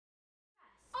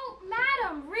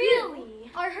Madam, really?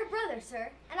 You are her brother,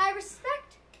 sir, and I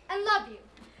respect and love you.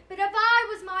 But if I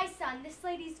was my son, this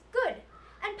lady's good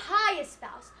and pious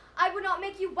spouse, I would not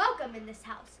make you welcome in this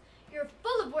house. You're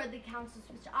full of worldly counsels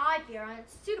which I fear are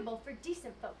unsuitable for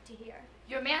decent folk to hear.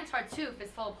 Your man Tartuffe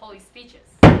is full of holy speeches.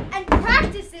 And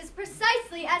practices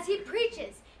precisely as he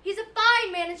preaches. He's a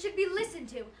fine man and should be listened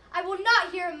to. I will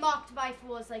not hear him mocked by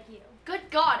fools like you.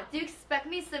 Good God, do you expect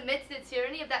me to submit to the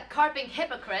tyranny of that carping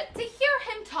hypocrite? To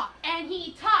hear him talk, and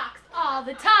he talks all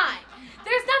the time.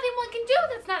 There's nothing one can do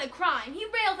that's not a crime. He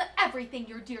rails at everything,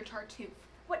 your dear Tartuffe.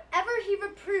 Whatever he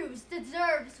reproves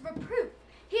deserves reproof.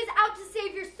 He is out to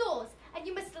save your souls, and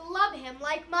you must love him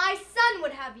like my son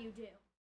would have you do.